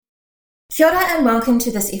Kia ora and welcome to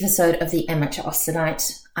this episode of the Amateur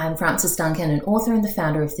Austenite. I'm Frances Duncan, an author and the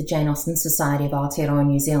founder of the Jane Austen Society of Aotearoa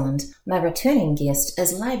New Zealand. My returning guest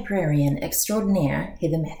is librarian extraordinaire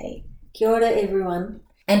Heather Matthey. Kia ora everyone.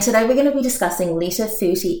 And today we're going to be discussing Letter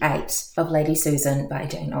 38 of Lady Susan by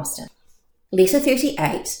Jane Austen. Letter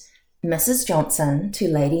 38, Mrs. Johnson to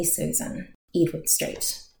Lady Susan, Edward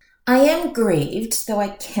Street. I am grieved, though I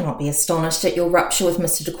cannot be astonished at your rupture with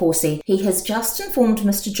Mr. de Courcy. He has just informed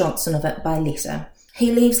Mr. Johnson of it by letter.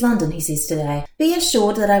 He leaves London, he says today. Be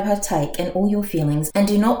assured that I partake in all your feelings, and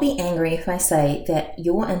do not be angry if I say that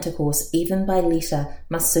your intercourse, even by letter,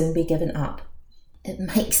 must soon be given up. It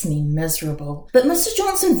makes me miserable. But Mr.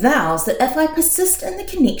 Johnson vows that if I persist in the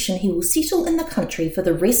connection, he will settle in the country for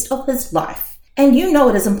the rest of his life. And you know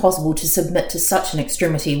it is impossible to submit to such an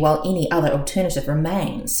extremity while any other alternative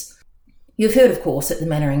remains. You've heard, of course, that the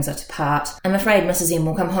Mannerings are to part. I'm afraid Mrs. M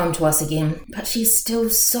will come home to us again, but she is still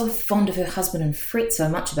so fond of her husband and frets so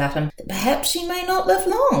much about him that perhaps she may not live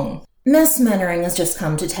long. Miss Mannering has just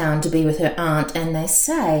come to town to be with her aunt, and they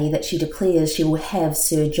say that she declares she will have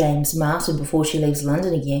Sir James Martin before she leaves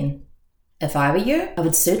London again. If I were you, I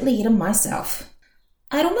would certainly get him myself.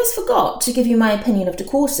 I'd almost forgot to give you my opinion of de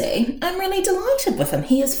Courcy. I'm really delighted with him.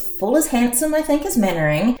 He is full as handsome, I think, as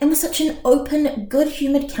Mannering, and with such an open,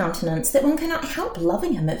 good-humoured countenance that one cannot help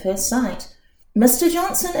loving him at first sight. Mr.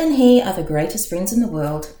 Johnson and he are the greatest friends in the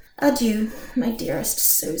world. Adieu, my dearest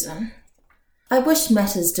Susan. I wish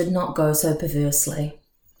matters did not go so perversely.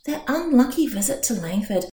 That unlucky visit to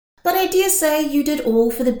Langford. But I dare say you did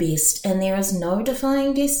all for the best, and there is no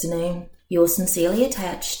defying destiny. Yours sincerely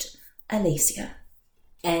attached, Alicia.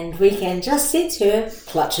 And we can just sense her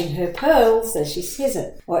clutching her pearls as she says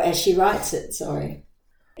it, or as she writes it, sorry.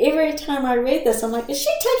 Every time I read this, I'm like, is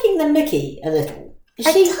she taking the mickey a little? It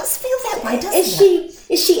does feel that way, doesn't it?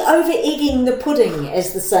 Is she over-egging the pudding,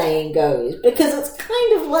 as the saying goes? Because it's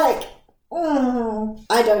kind of like,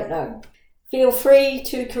 I don't know. Feel free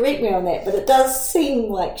to correct me on that, but it does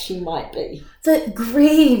seem like she might be. That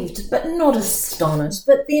grieved, but not astonished,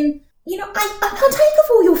 but then... You know, I partake of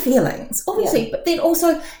all your feelings, obviously, But then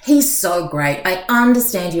also, he's so great. I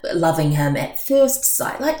understand you loving him at first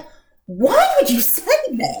sight. Like, why would you say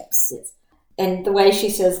that? Yes. And the way she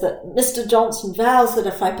says that Mr. Johnson vows that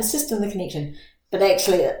if I persist in the connection, but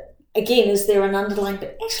actually, again, is there an underlying,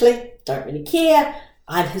 but actually, don't really care.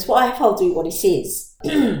 I'm his wife, I'll do what he says.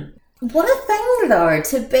 What a thing, though,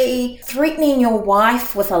 to be threatening your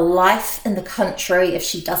wife with a life in the country if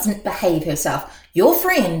she doesn't behave herself. Your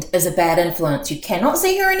friend is a bad influence. You cannot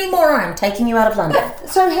see her anymore. I'm taking you out of London.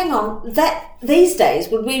 So hang on. These days,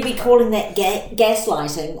 would we be calling that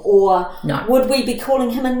gaslighting? Or no. Would we be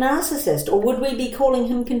calling him a narcissist? Or would we be calling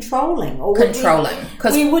him controlling? Or controlling.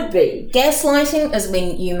 We would be. Gaslighting is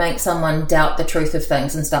when you make someone doubt the truth of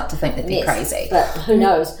things and start to think that they're crazy. But who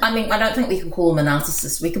knows? I mean, I don't think we could call him a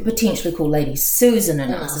narcissist. We could potentially call Lady Susan a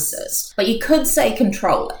narcissist. But you could say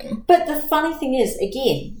controlling. But the funny thing is,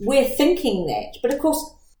 again, we're thinking that. But of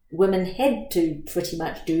course, women had to pretty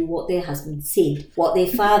much do what their husbands said, what their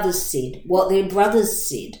fathers said, what their brothers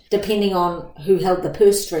said, depending on who held the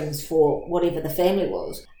purse strings for whatever the family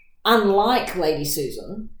was. Unlike Lady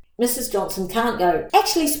Susan, Mrs. Johnson can't go,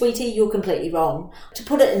 actually, sweetie, you're completely wrong. To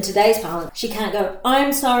put it in today's parlance, she can't go,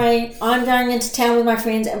 I'm sorry, I'm going into town with my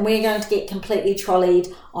friends and we're going to get completely trolleyed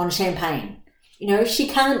on champagne. You know, she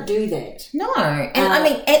can't do that. No. And I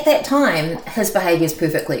mean, at that time, his behaviour is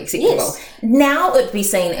perfectly acceptable. Yes. Now it'd be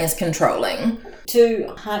seen as controlling. To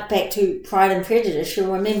hark back to Pride and Prejudice,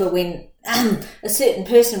 you'll remember when a certain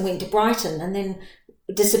person went to Brighton and then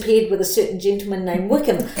disappeared with a certain gentleman named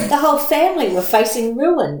Wickham. The whole family were facing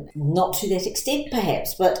ruin. Not to that extent,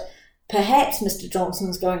 perhaps, but perhaps Mr.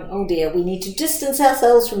 Johnson's going, oh dear, we need to distance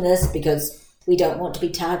ourselves from this because... we don't want to be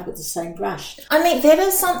tarred with the same brush. I mean, that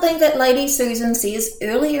is something that Lady Susan says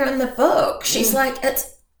earlier in the book. She's like,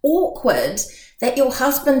 it's awkward that your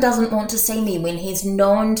husband doesn't want to see me when he's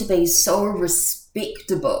known to be so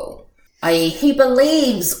respectable. I.e., he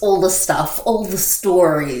believes all the stuff, all the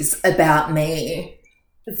stories about me.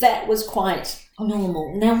 That was quite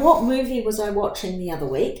normal. Now, what movie was I watching the other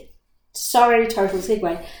week? Sorry, total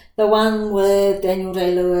segue. The one with Daniel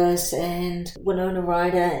Day-Lewis and Winona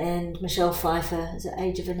Ryder and Michelle Pfeiffer. Is it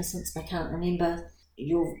Age of Innocence? I can't remember.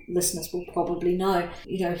 Your listeners will probably know.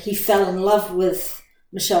 You know, he fell in love with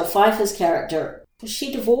Michelle Pfeiffer's character. Was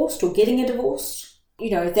she divorced or getting a divorce?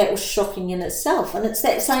 You know, that was shocking in itself. And it's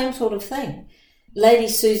that same sort of thing. Lady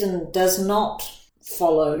Susan does not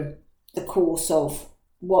follow the course of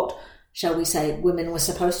what, shall we say, women were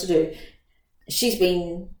supposed to do. She's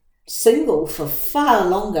been single for far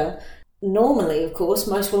longer. Normally, of course,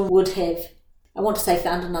 most women would have I want to say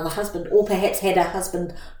found another husband, or perhaps had a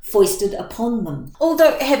husband foisted upon them.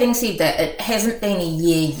 Although, having said that, it hasn't been a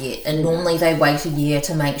year yet, and normally they wait a year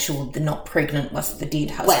to make sure they're not pregnant with the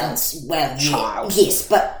dead husband's child. Yes,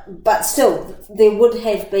 but still, there would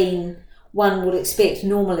have been, one would expect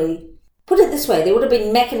normally, put it this way, there would have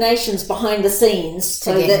been machinations behind the scenes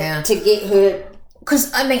to get her.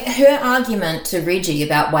 Because, I mean, her argument to Reggie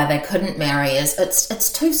about why they couldn't marry is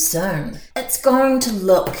it's too soon. It's going to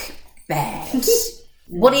look bad.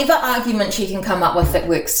 Whatever argument she can come up with that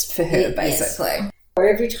works for her, basically. Yes.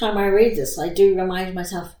 Every time I read this, I do remind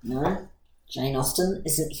myself, no, Jane Austen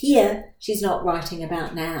isn't here. She's not writing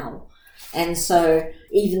about now. And so,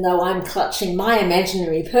 even though I'm clutching my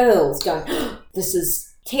imaginary pearls, going, oh, this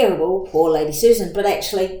is terrible, poor Lady Susan, but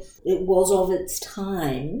actually, it was of its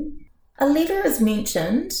time. A letter is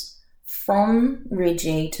mentioned from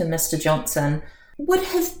Reggie to Mr. Johnson. Would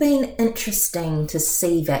have been interesting to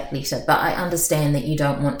see that letter, but I understand that you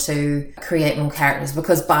don't want to create more characters,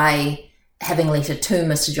 because by having a letter to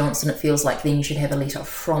Mr. Johnson, it feels like then you should have a letter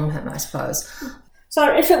from him, I suppose.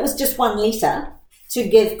 So if it was just one letter to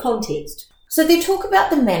give context. So they talk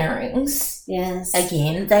about the Mannerings. Yes.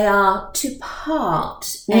 Again, they are to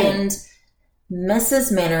part, and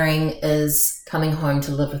Mrs. Mannering is coming home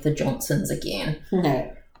to live with the Johnsons again.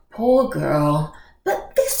 No. Poor girl.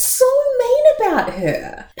 But they're so mean about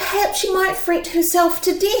her. Perhaps she might fret herself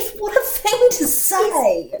to death. What a thing to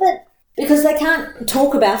say. But because they can't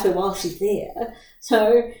talk about her while she's there.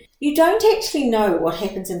 So you don't actually know what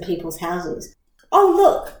happens in people's houses. Oh,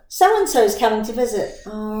 look, so-and-so's coming to visit.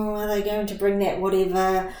 Oh, are they going to bring that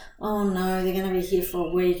whatever? Oh, no, they're going to be here for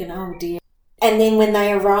a week, and oh, dear. And then when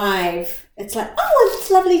they arrive, it's like, oh,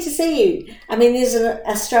 it's lovely to see you. I mean, there's an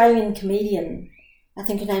Australian comedian, I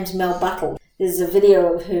think her name's Mel Buckle. There's a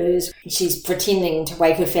video of hers. She's pretending to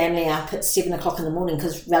wake her family up at 7 o'clock in the morning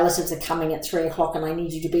because relatives are coming at 3 o'clock and I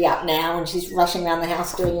need you to be up now. And she's rushing around the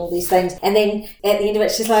house doing all these things. And then at the end of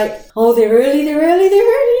it, she's like, oh, they're early.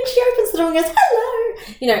 And she opens the door and goes,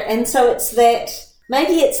 hello. You know, and so it's that.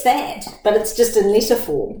 Maybe it's that, but it's just in letter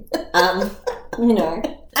form. You know.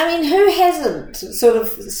 I mean, who hasn't sort of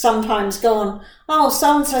sometimes gone, oh,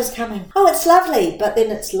 so-and-so's coming. Oh, it's lovely. But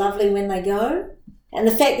then it's lovely when they go. And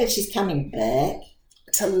the fact that she's coming back.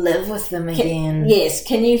 To live with them again. Yes,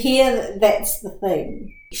 can you hear that's the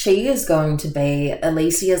thing? She is going to be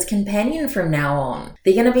Alicia's companion from now on.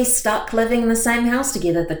 They're going to be stuck living in the same house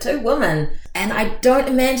together, the two women. And I don't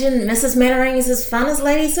imagine Mrs. Mannering is as fun as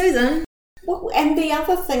Lady Susan. Well, and the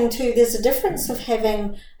other thing too, there's a difference of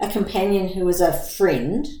having a companion who is a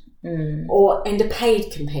friend and a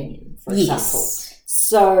paid companion, for example.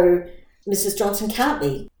 So Mrs. Johnson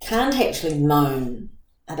can't actually moan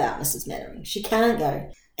about Mrs. Mannering. She can't go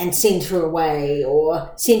and send her away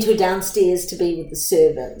or send her downstairs to be with the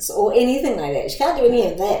servants or anything like that. She can't do any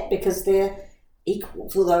of that because they're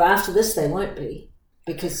equals, although after this they won't be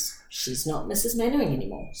because she's not Mrs. Mannering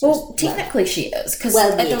anymore. So well, technically she is, because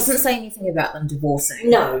it doesn't say anything about them divorcing.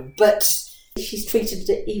 No, but she's treated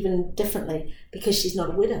even differently because she's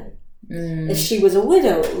not a widow. If she was a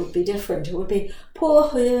widow, it would be different. It would be, poor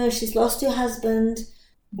her, she's lost her husband,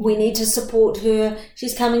 we need to support her,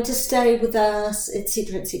 she's coming to stay with us,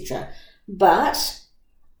 etc., etc. But,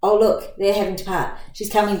 oh look, they're having to part. She's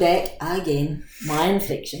coming back again. My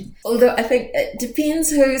inflection. Although I think it depends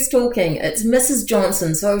who's talking. It's Mrs.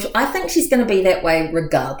 Johnson, so I think she's going to be that way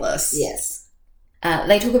regardless. Yes.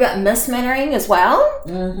 They talk about Miss Mannering as well,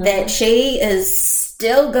 that she is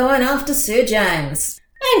still going after Sir James.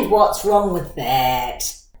 And what's wrong with that?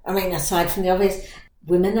 I mean, aside from the obvious,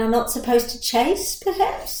 women are not supposed to chase,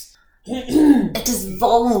 perhaps? It is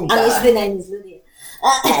vulgar. Unless their name is Lydia.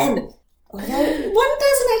 One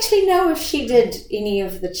doesn't actually know if she did any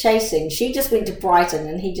of the chasing. She just went to Brighton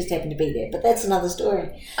and he just happened to be there. But that's another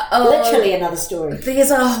story. Literally another story.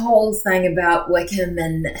 There's a whole thing about Wickham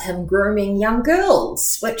and him grooming young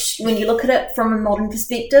girls, which, when you look at it from a modern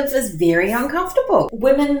perspective, is very uncomfortable.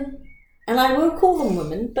 Women... And I will call them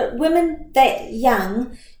women, but women that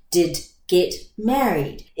young did get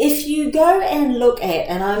married. If you go and look at,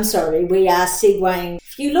 and I'm sorry, we are segueing.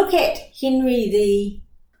 If you look at Henry the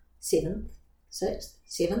 7th,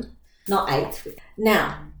 not 8th.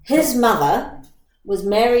 Now, his mother was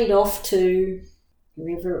married off to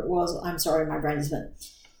whoever it was. I'm sorry, my brain is bit.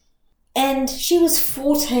 And she was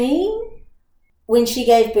 14 when she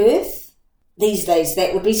gave birth. These days,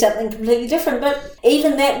 that would be something completely different, but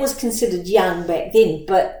even that was considered young back then.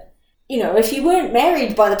 But, you know, if you weren't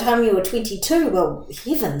married by the time you were 22, well,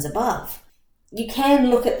 heavens above. You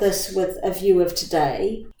can look at this with a view of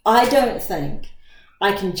today. I don't think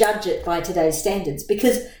I can judge it by today's standards,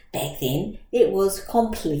 because back then it was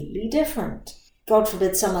completely different. God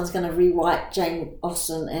forbid someone's going to rewrite Jane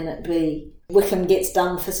Austen and it be Wickham gets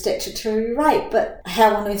done for statutory rape. But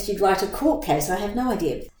how on earth you'd write a court case, I have no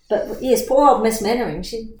idea. But yes, poor old Miss Mannering,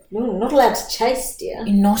 she's not allowed to chase, dear.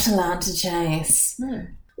 You're not allowed to chase. No.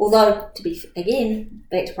 Although, to be, again,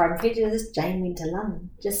 back to Pride and Prejudice, Jane went to London.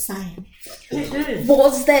 Just saying.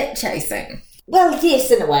 Was that chasing? Well,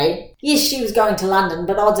 yes, in a way. Yes, she was going to London,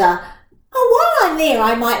 but odds are, while I'm there,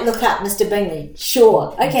 I might look up Mr. Bingley.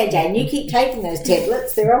 Sure. Okay, Jane, you keep taking those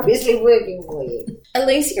tablets. They're obviously working for you.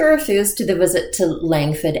 Alicia refers to the visit to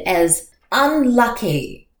Langford as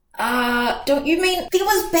unlucky. Don't you mean there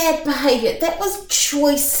was bad behaviour? That was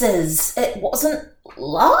choices. It wasn't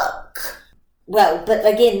luck. Well, but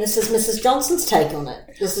again, this is Mrs. Johnson's take on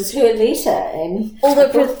it. This is her letter. And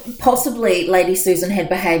although possibly Lady Susan had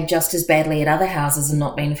behaved just as badly at other houses and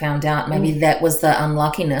not been found out, maybe that was the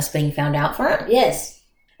unluckiness being found out for it. Yes.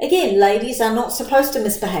 Again, ladies are not supposed to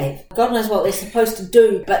misbehave. God knows what they're supposed to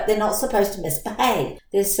do, but they're not supposed to misbehave.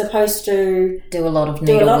 They're supposed to do a lot of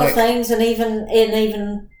things, and even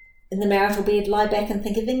in the marital bed, lie back and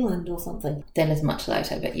think of England or something. That is much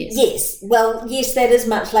later, but yes. Yes, well, yes, that is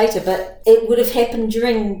much later, but it would have happened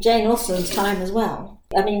during Jane Austen's time as well.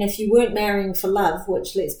 I mean, if you weren't marrying for love,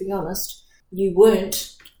 which, let's be honest, you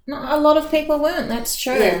weren't. No, a lot of people weren't, that's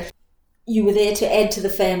true. Yeah. You were there to add to the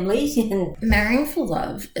family. Marrying for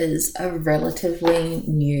love is a relatively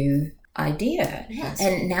new idea. Yes.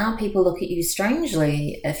 And now people look at you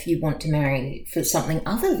strangely if you want to marry for something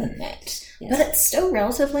other than that. Yes. But it's still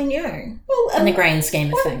relatively new in the grand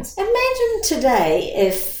scheme of things. Imagine today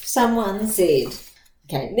if someone said,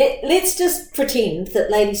 okay, let's just pretend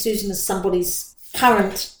that Lady Susan is somebody's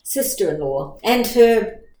current sister-in-law, and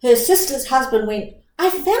her sister's husband went, I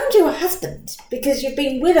found you a husband because you've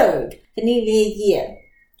been widowed for nearly a year.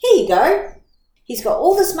 Here you go. He's got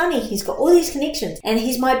all this money, he's got all these connections, and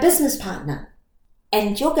he's my business partner.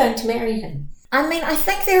 And you're going to marry him. I mean, I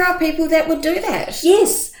think there are people that would do that.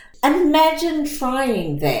 Yes. Imagine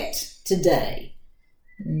trying that today.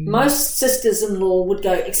 Most sisters-in-law would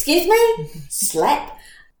go, excuse me? Slap.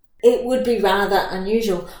 It would be rather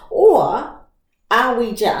unusual. Or are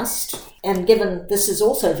we just, and given this is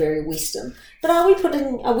also very Western, but are we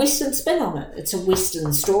putting a Western spin on it? It's a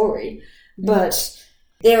Western story, but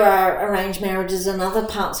there are arranged marriages in other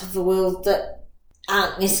parts of the world that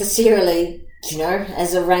aren't necessarily,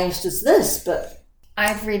 as arranged as this, but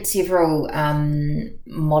I've read several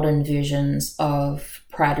modern versions of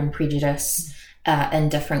Pride and Prejudice in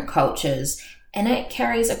different cultures, and it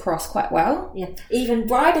carries across quite well. Yeah, even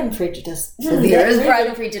Bride and Prejudice. There is Bride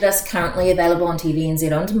and Prejudice currently available on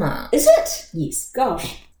TVNZ On Demand. Is it? Yes.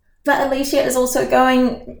 Gosh. But Alicia is also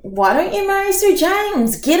going, why don't you marry Sir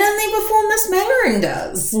James? Get in there before Miss Mannering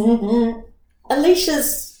does. Mm-hmm.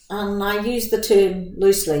 Alicia's, I use the term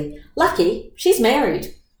loosely, lucky. She's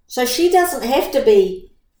married. So she doesn't have to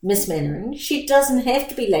be Miss Mannering. She doesn't have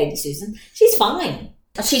to be Lady Susan. She's fine.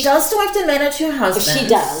 She does still have to manage her husband. She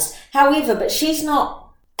does. However, but she's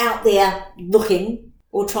not out there looking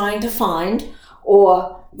or trying to find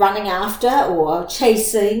or running after or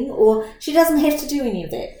chasing, or she doesn't have to do any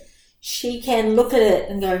of that. She can look at it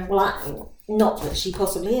and go, well, not that she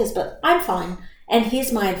possibly is, but I'm fine. And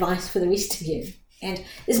here's my advice for the rest of you. And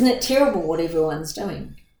isn't it terrible what everyone's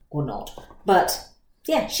doing? Or not. But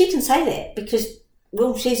yeah, she can say that because,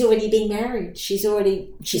 well, she's already been married. She doesn't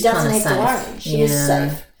have to worry. She is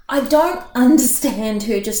safe. I don't understand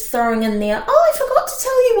her just throwing in there, I forgot to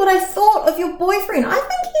tell you what I thought of your boyfriend. I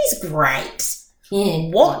think he's great. Yeah.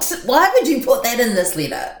 What? Why would you put that in this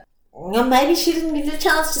letter? Well, maybe she didn't get a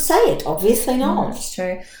chance to say it. Obviously not. That's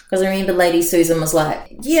true. Because I remember Lady Susan was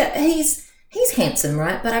like, yeah, he's handsome,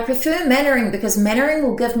 right? But I prefer Mannering because Mannering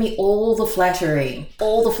will give me all the flattery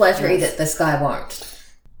that this guy won't.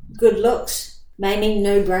 Good looks may mean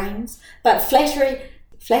no brains, but flattery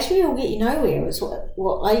will get you nowhere is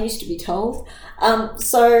what I used to be told.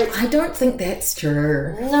 So I don't think that's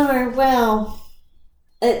true. No, well,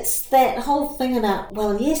 it's that whole thing about,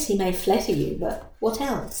 well, yes, he may flatter you, but what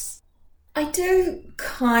else? I do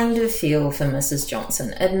kind of feel for Mrs.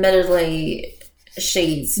 Johnson. Admittedly,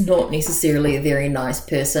 she's not necessarily a very nice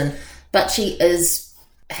person, but she is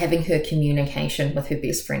having her communication with her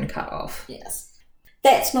best friend cut off. Yes.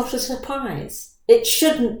 That's not a surprise. It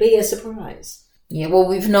shouldn't be a surprise. Yeah, well,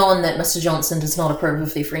 we've known that Mr. Johnson does not approve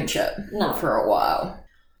of their friendship for a while.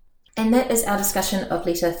 And that is our discussion of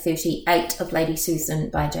letter 38 of Lady Susan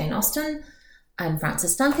by Jane Austen. I'm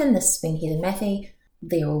Frances Duncan. This has been Heather Matthew.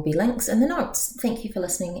 There will be links in the notes. Thank you for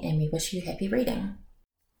listening, and we wish you happy reading.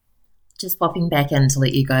 Just popping back in to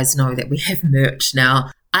let you guys know that we have merch now.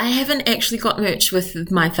 I haven't actually got merch with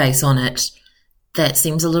my face on it, That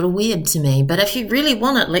seems a little weird to me, but if you really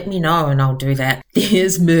want it, let me know and I'll do that.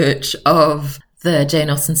 There's merch of the Jane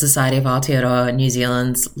Austen Society of Aotearoa New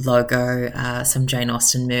Zealand's logo, some Jane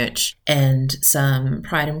Austen merch, and some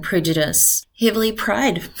Pride and Prejudice, heavily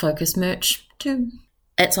Pride-focused merch too.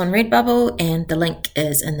 It's on Redbubble and the link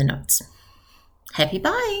is in the notes. Happy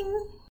buying!